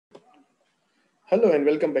Hello and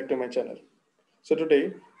welcome back to my channel. So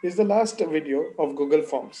today is the last video of Google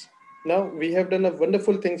Forms. Now we have done a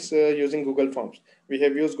wonderful things using Google Forms. We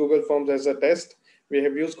have used Google Forms as a test. We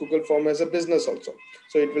have used Google Form as a business also.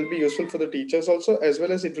 So it will be useful for the teachers also, as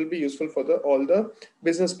well as it will be useful for the all the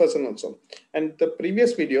business person also. And the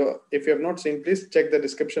previous video, if you have not seen, please check the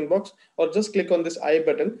description box or just click on this I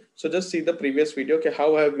button. So just see the previous video, okay,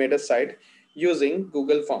 how I have made a site using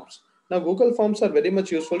Google Forms. Now, Google Forms are very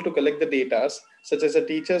much useful to collect the data, such as the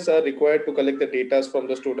teachers are required to collect the data from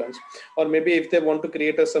the students, or maybe if they want to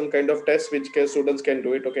create some kind of test which students can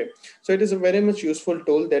do it. Okay, so it is a very much useful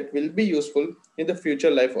tool that will be useful in the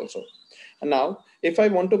future life also. And now, if I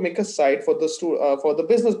want to make a site for the for the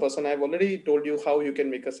business person, I've already told you how you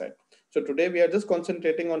can make a site. So today we are just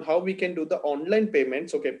concentrating on how we can do the online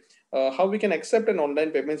payments. Okay, how we can accept an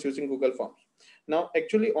online payments using Google Forms. Now,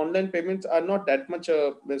 actually, online payments are not that much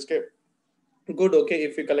good, okay,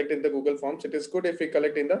 if we collect in the Google Forms. It is good if we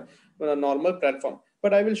collect in the normal platform,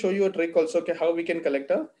 but I will show you a trick also, okay, how we can collect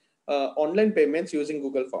a online payments using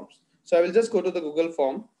Google Forms. So I will just go to the Google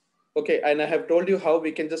Form. Okay, and I have told you how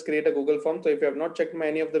we can just create a Google Form. So if you have not checked my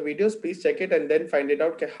any of the videos, please check it and then find it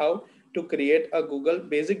out, okay, how to create a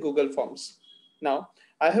basic Google Forms. Now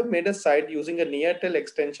I have made a site using a Neartel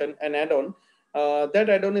extension, an add-on. That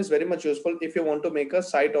add-on is very much useful if you want to make a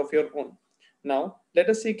site of your own. Now let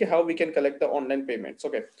us see how we can collect the online payments.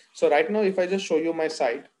 Okay, so right now if I just show you my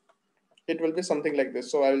site, it will be something like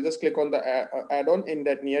this. So I will just click on the add-on in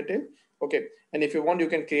that Neartel. Okay, and if you want, you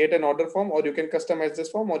can create an order form, or you can customize this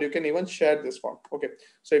form, or you can even share this form. Okay,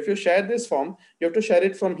 so if you share this form, you have to share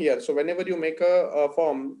it from here. So whenever you make a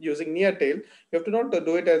form using Neartel, you have to not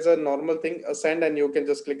do it as a normal thing, send, and you can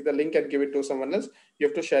just click the link and give it to someone else. You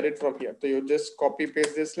have to share it from here. So you just copy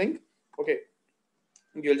paste this link. Okay,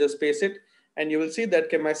 you'll just paste it, and you will see that,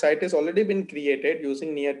 okay, my site has already been created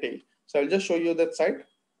using Neartail. So I'll just show you that site.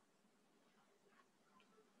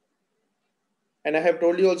 And I have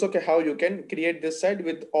told you also, okay, how you can create this site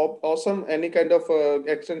with awesome any kind of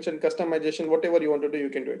extension, customization, whatever you want to do, you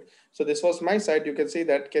can do it. So this was my site. You can see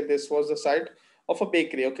that, okay, this was the site of a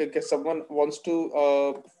bakery. Okay, because someone wants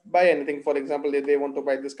to buy anything. For example, if they want to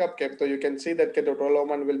buy this cupcake, so you can see that, okay, the total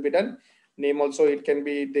amount will be done. Name also, it can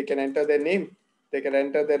be, they can enter their name, they can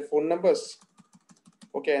enter their phone numbers.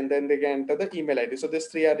 Okay, and then they can enter the email ID. So these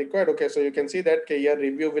three are required. Okay, so you can see that, okay, here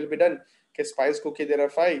review will be done. Okay, spice cookie, there are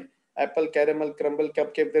 5. Apple caramel crumble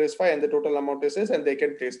cupcake, there is 5, and the total amount is this, and they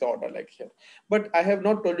can place the order like here. But I have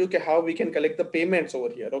not told you, okay, how we can collect the payments over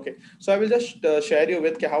here. Okay, so I will just share you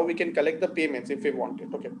with, okay, how we can collect the payments if we want it.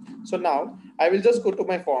 Okay, so now I will just go to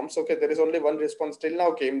my forms. Okay, there is only one response till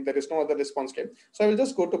now came, there is no other response came. So I will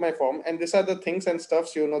just go to my form, and these are the things and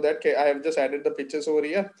stuffs, you know, that, okay, I have just added the pictures over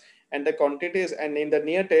here and the quantities, and in the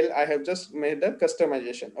Neartail I have just made the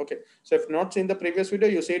customization. Okay, so if not seen the previous video,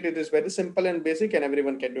 you see it is very simple and basic, and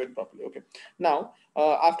everyone can do it properly. Okay, now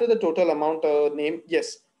after the total amount name,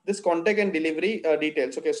 yes, this contact and delivery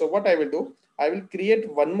details. Okay, so what I will do, I will create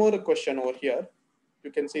one more question over here.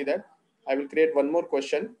 You can see that I will create one more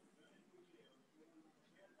question.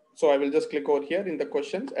 So I will just click over here in the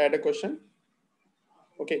questions, add a question.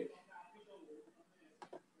 Okay,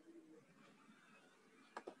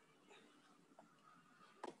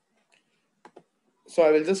 so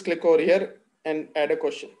I will just click over here and add a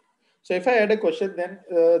question. So if I add a question, then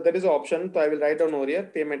there is an option. So I will write down over here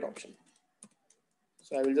payment option.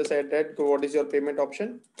 So I will just add that to what is your payment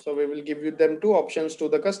option. So we will give you them two options to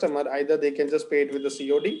the customer. Either they can just pay it with the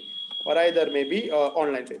COD, or either maybe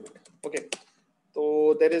online payment. Okay.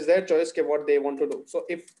 So there is their choice, okay, what they want to do. So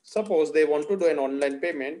if suppose they want to do an online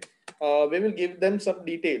payment, we will give them some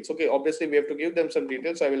details. Okay, obviously we have to give them some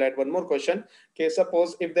details. So I will add one more question. Okay,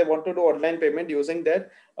 suppose if they want to do online payment using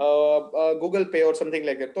their Google Pay or something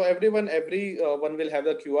like that. So everyone will have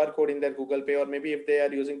a QR code in their Google Pay, or maybe if they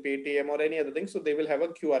are using Paytm or any other thing, so they will have a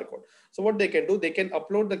QR code. So what they can do, they can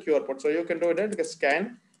upload the QR code. So you can do that,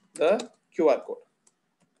 scan the QR code.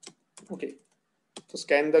 Okay, so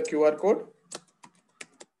scan the QR code.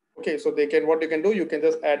 Okay, so they can, what you can do, you can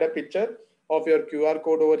just add a picture of your QR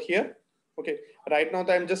code over here. Okay, right now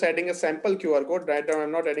I'm just adding a sample QR code. Right now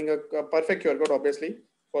I'm not adding a perfect QR code, obviously,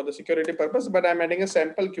 for the security purpose, but I'm adding a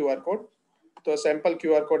sample QR code. So a sample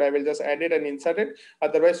QR code, I will just add it and insert it.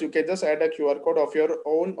 Otherwise, you can just add a QR code of your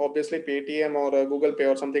own, obviously Paytm or Google Pay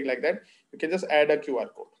or something like that. You can just add a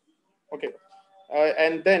QR code. Okay,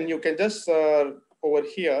 and then you can just over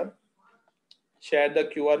here share the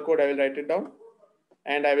QR code. I will write it down,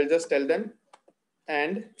 and I will just tell them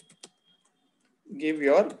and give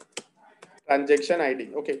your transaction ID.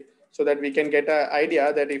 Okay, so that we can get an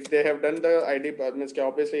idea that if they have done the ID, means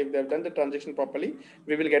obviously if they have done the transaction properly,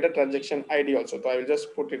 we will get a transaction ID also. So I will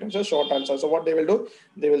just put it as a short answer. So what they will do,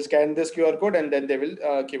 they will scan this QR code and then they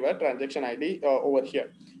will give a transaction ID over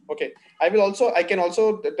here. Okay, I can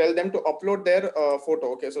also tell them to upload their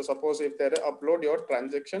photo. Okay, so suppose if they upload your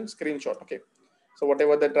transaction screenshot. Okay, so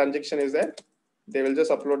whatever the transaction is there, they will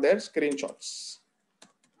just upload their screenshots.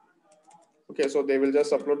 Okay, so they will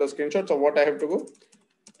just upload the screenshot. So what I have to do,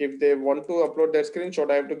 if they want to upload their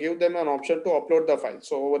screenshot, I have to give them an option to upload the file.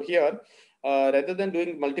 So over here, rather than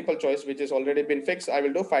doing multiple choice, which is already been fixed, I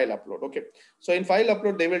will do file upload. Okay, so in file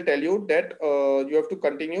upload, they will tell you that you have to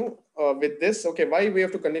continue with this. Okay, why we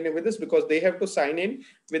have to continue with this? Because they have to sign in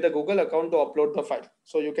with a Google account to upload the file.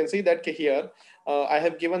 So you can see that here, I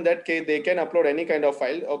have given that they can upload any kind of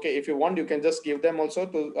file. Okay, if you want, you can just give them also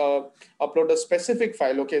to upload a specific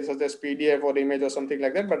file. Okay, such as PDF or image or something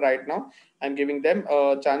like that. But right now, I'm giving them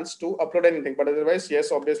a chance to upload anything. But otherwise,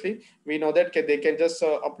 yes, obviously, we know that they can just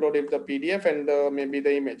upload if the PDF and maybe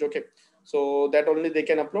the image. Okay, so that only they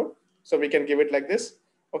can upload. So we can give it like this.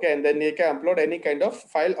 Okay, and then they can upload any kind of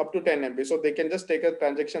file up to 10 MB. So they can just take a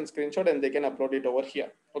transaction screenshot and they can upload it over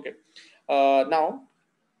here. Okay, now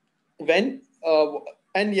when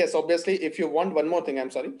and yes, obviously, if you want one more thing,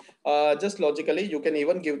 I'm sorry, just logically you can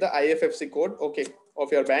even give the IFSC code, okay,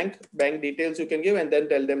 of your bank details you can give, and then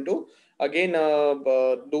tell them to again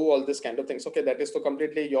do all this kind of things. Okay, that is to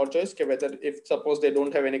completely your choice. Okay, whether if suppose they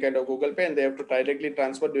don't have any kind of Google Pay and they have to directly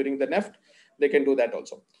transfer during the NEFT, they can do that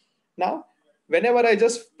also. Now whenever I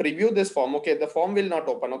just preview this form, okay, the form will not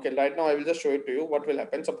open. Okay, right now I will just show it to you what will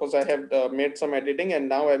happen. Suppose I have made some editing and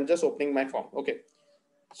now I'm just opening my form. Okay,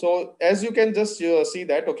 so as you can just see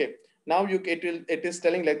that, okay, now it is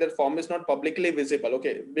telling like that form is not publicly visible.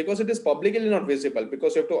 Okay, because it is publicly not visible,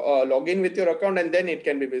 because you have to log in with your account and then it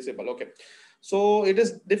can be visible. Okay, so it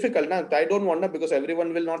is difficult now. I don't want to, because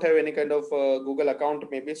everyone will not have any kind of Google account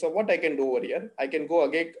maybe. So what I can do over here, I can go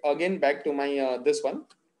again back to my this one,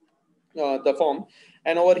 the form,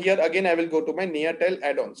 and over here again I will go to my Neartel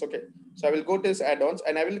add-ons. Okay, so I will go to this add-ons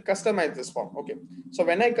and I will customize this form. Okay, so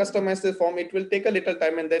when I customize this form, it will take a little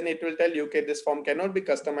time and then it will tell you, okay, this form cannot be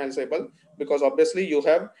customizable because obviously you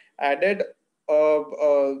have added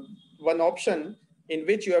one option in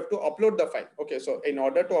which you have to upload the file. Okay, so in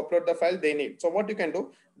order to upload the file, they need, so what you can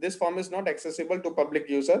do, this form is not accessible to public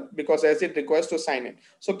user because as it requires to sign in.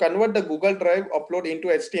 So convert the Google Drive upload into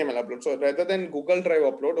HTML upload. So rather than Google Drive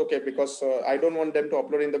upload, okay, because I don't want them to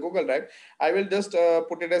upload in the Google Drive, I will just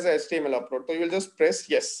put it as a HTML upload. So you will just press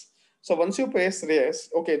yes. So once you press yes,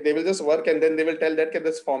 okay, they will just work and then they will tell that, okay,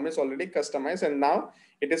 this form is already customized and now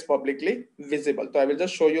it is publicly visible. So I will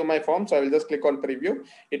just show you my form. So I will just click on preview.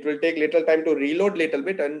 It will take little time to reload little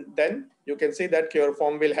bit, and then you can see that your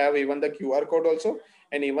form will have even the QR code also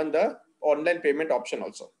and even the online payment option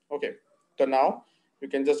also. Okay, so now you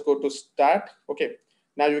can just go to start. Okay,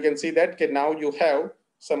 now you can see that, okay, now you have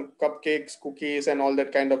some cupcakes, cookies and all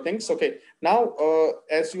that kind of things. Okay, now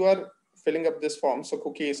as you are filling up this form, so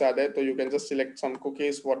cookies are there, so you can just select some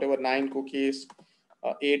cookies, whatever, 9 cookies,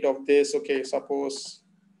 8 of this. Okay, suppose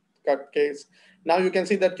cupcakes. Now you can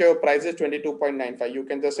see that your price is 22.95. You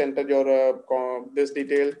can just enter your this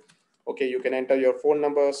detail. Okay, you can enter your phone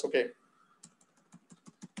numbers. Okay,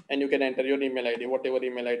 and you can enter your email ID, whatever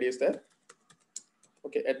email ID is there.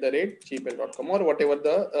 Okay, at the rate gmail.com or whatever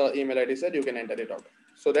the email ID is that you can enter it out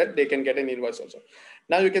so that they can get an invoice also.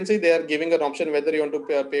 Now you can see they are giving an option whether you want to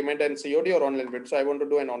pay payment and COD or online payment. So I want to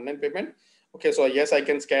do an online payment. Okay, so yes, I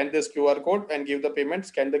can scan this QR code and give the payment,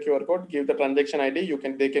 scan the QR code, give the transaction ID.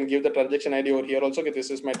 They can give the transaction ID over here also. Okay,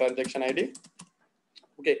 this is my transaction ID.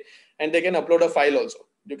 Okay, and they can upload a file also.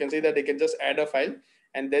 You can see that they can just add a file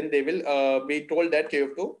and then they will be told that you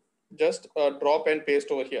have to just drop and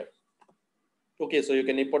paste over here. Okay, so you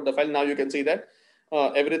can import the file. Now you can see that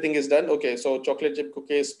everything is done. Okay, so chocolate chip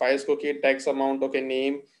cookie, spice cookie, tax amount, okay,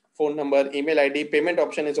 name, phone number, email ID, payment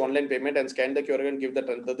option is online payment, and scan the QR code and give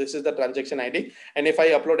the this is the transaction ID. And if I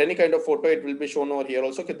upload any kind of photo, it will be shown over here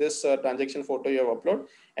also. Okay, this transaction photo you have uploaded,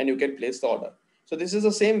 and you can place the order. So this is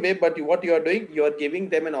the same way, but what you are doing, you are giving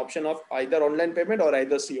them an option of either online payment or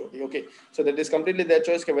either COD. Okay, so that is completely their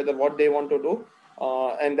choice, whether what they want to do,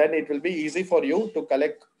 and then it will be easy for you to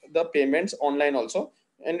collect the payments online also,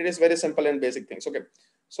 and it is very simple and basic things. Okay,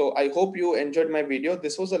 so I hope you enjoyed my video.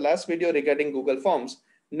 This was the last video regarding Google Forms.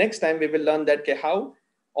 Next time we will learn that how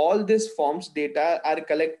all these forms data are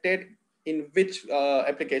collected in which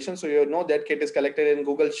application. So you know that it is collected in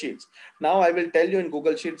Google Sheets. Now I will tell you in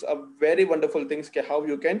Google Sheets a very wonderful things, how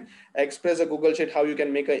you can express a Google Sheet, how you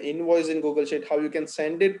can make an invoice in Google Sheet, how you can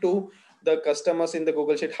send it to the customers in the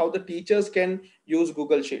Google Sheet, how the teachers can use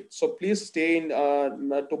Google Sheet. So please stay in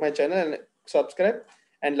to my channel and subscribe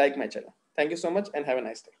and like my channel. Thank you so much and have a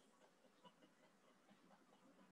nice day.